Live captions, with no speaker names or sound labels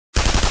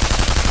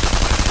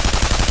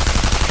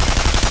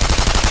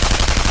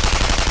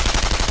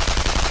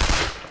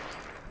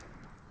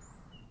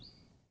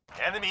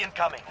Enemy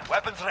incoming.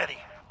 Weapons ready.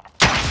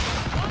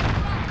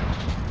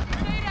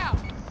 Grenade out.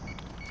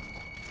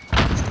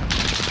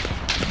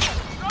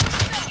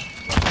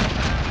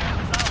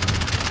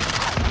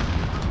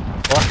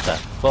 What the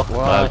fuck? What?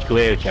 Well, it's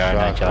clear, Jared,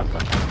 I Shot. shot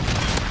them.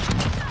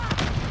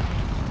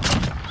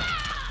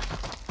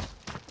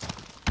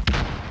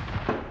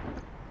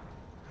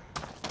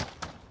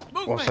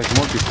 What's like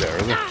multiplayer,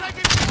 is it?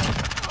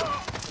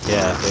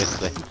 Yeah,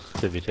 basically.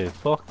 2v2.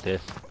 Fuck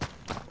this.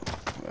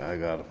 I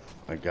got him.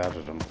 I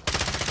gathered him.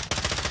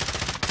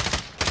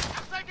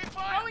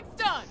 Throwing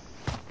stun.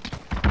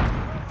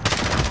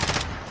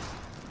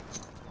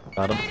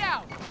 Got him. Grenade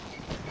out.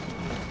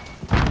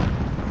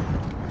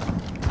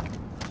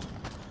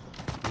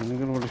 I'm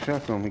gonna with a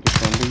shotgun, we get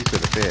some beats to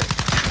the face.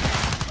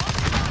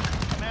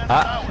 Command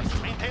Ah.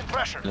 ours. Maintain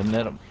pressure.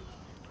 Eliminate him.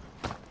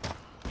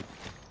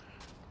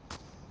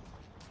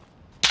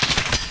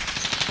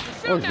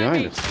 Oh, he's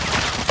behind us.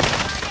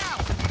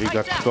 He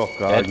got stuck.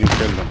 Oh, Dead. you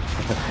killed him.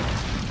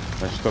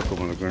 I stuck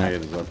him with a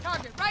grenade as well.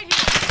 Target right here.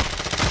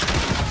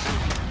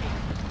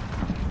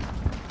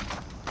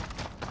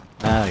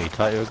 Ah, you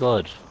thought you were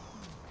good.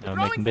 Now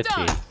Throwing making bits of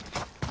stun. you.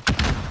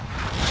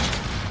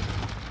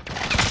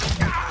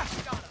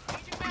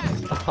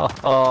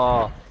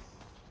 Oh.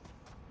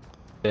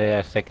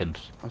 Yeah, second.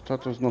 I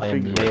thought there was no I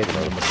am figure. late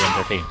about him at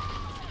 113.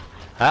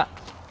 Ha!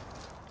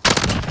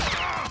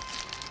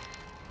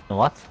 No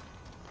what?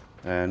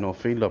 No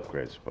field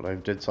upgrades, but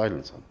I've dead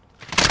silence on.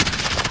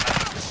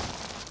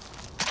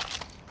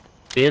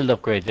 Field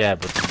upgrade, yeah,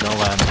 but no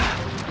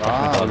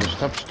Ah,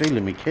 stop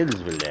stealing me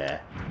kills, will ya?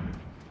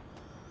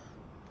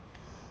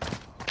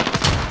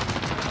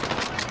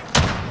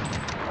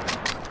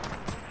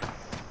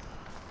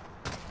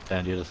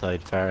 down the other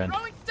side, far end.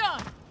 Throwing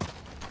stun.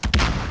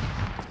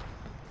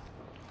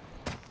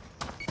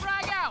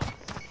 Frag out.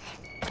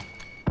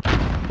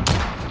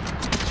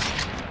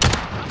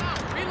 I'm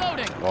out.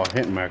 Reloading. Oh,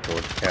 hitting Marco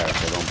with the car,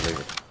 I don't believe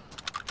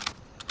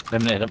it.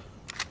 Eliminate them.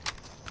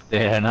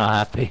 They are not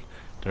happy.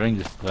 The ring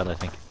is well, I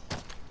think.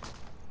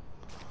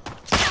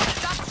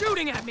 Stop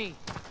shooting at me.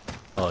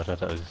 Oh, I thought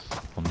that was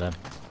from them.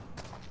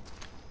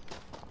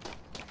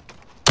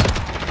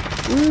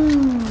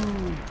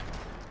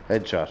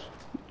 Headshot.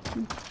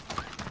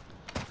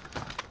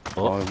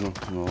 Oh, Oh,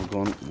 no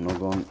gun, no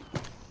gun.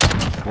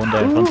 one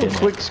down in front of you.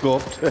 Quick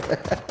scoped.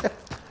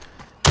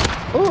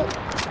 Oh!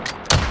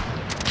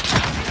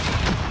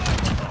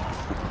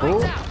 Lights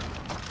Oh! out.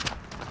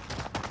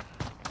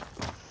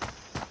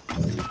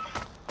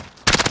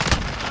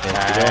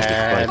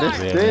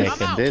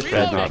 This I'm out. is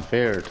Reloading. not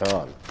fair at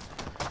all.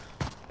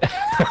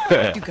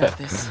 You got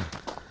this.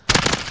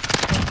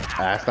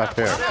 Ah, it's not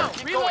fair. I'm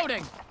out.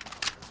 Reloading.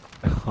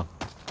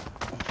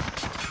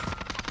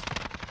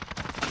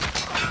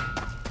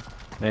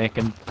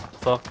 Making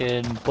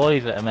fucking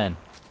boys at a man.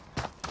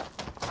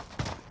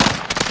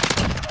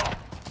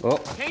 Oh,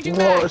 Changing whoa,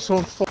 back. it's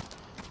so fu-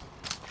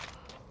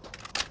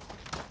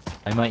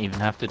 I might even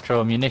have to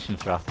throw a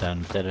munitions drop down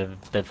instead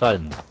of dead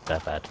fighting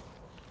that bad.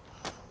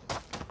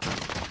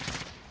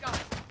 Got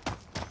it.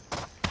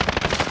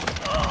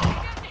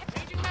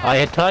 Changing I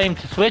had time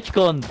to switch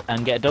guns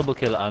and get a double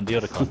kill on the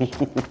other gun.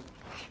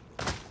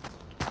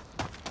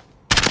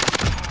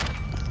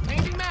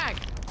 Changing mag.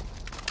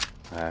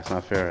 Ah, it's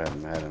not fair,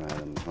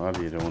 Adam. What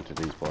are you doing to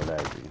these poor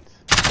lads?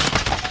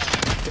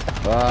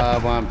 Ah,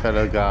 one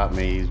fellow got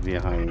me, he's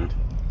behind.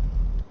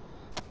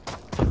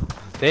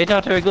 They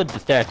thought they were good to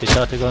start, they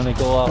thought they were going to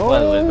go off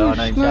well with our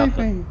 9 shotgun.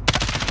 sniping.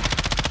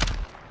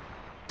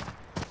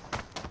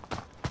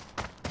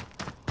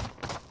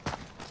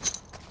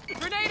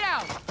 Grenade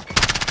out.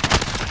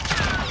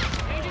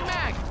 Changing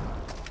mag.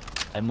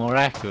 I'm more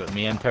accurate with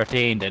me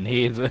M13 than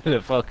he is with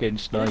a fucking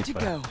Ready to sniper.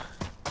 go.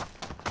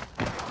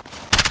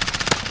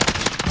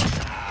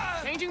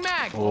 Changing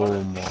mag.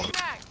 Oh my. Changing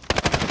mag.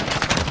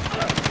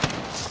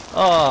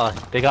 Oh,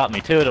 they got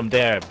me, 2 of them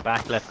there,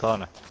 back left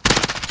corner.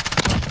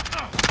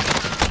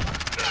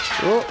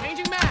 Oh,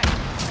 Changing mag.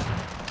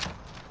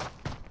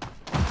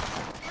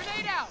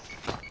 Grenade out.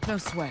 No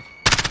sweat.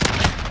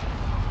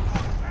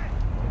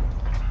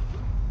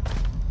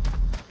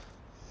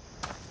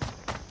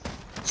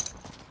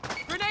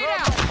 Grenade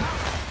out.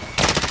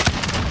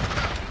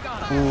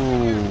 Got him.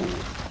 ooh.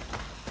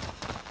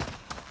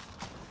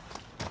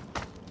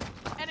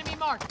 Enemy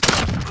marked.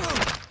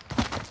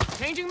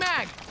 Changing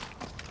mag.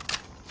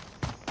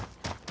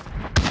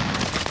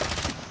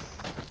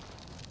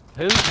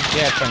 Who's the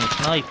jet trying to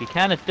snipe? You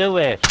cannot do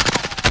it!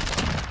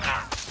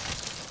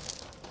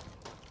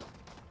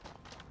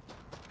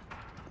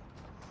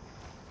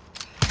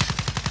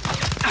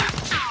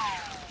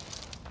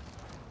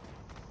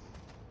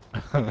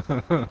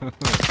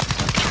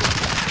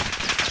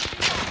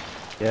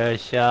 You're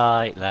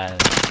shy,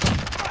 lad.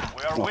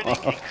 We are winning.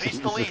 Increase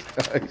the lead.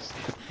 Christ.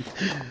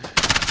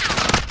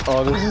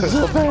 Oh, this is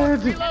so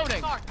bad.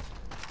 Reloading.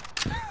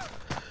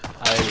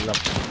 I love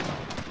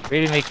it.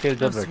 Really make feel No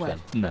double sweat.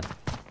 then. No.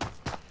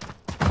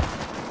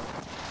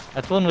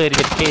 That's one way to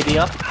get KD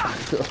up.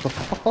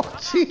 Oh,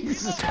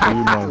 Jesus.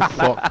 You man,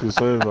 fuck this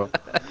over.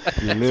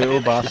 You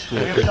little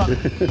bastard. We're done.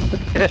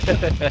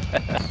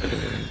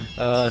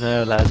 Oh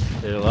no, lads,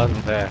 it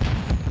wasn't fair.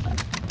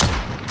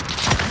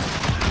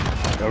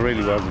 That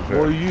really wasn't Boy,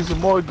 fair. you using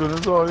my gun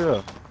as well,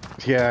 yeah?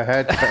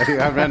 Yeah,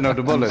 I ran out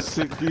of bullets.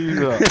 Sick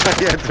geezer.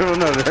 Yeah,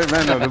 I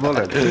ran out of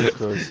bullets.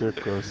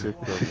 Sicko.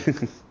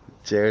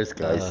 Cheers,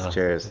 guys.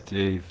 Cheers.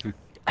 Jeez.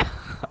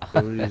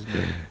 There is,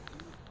 man.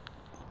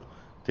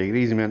 Take it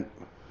easy, man.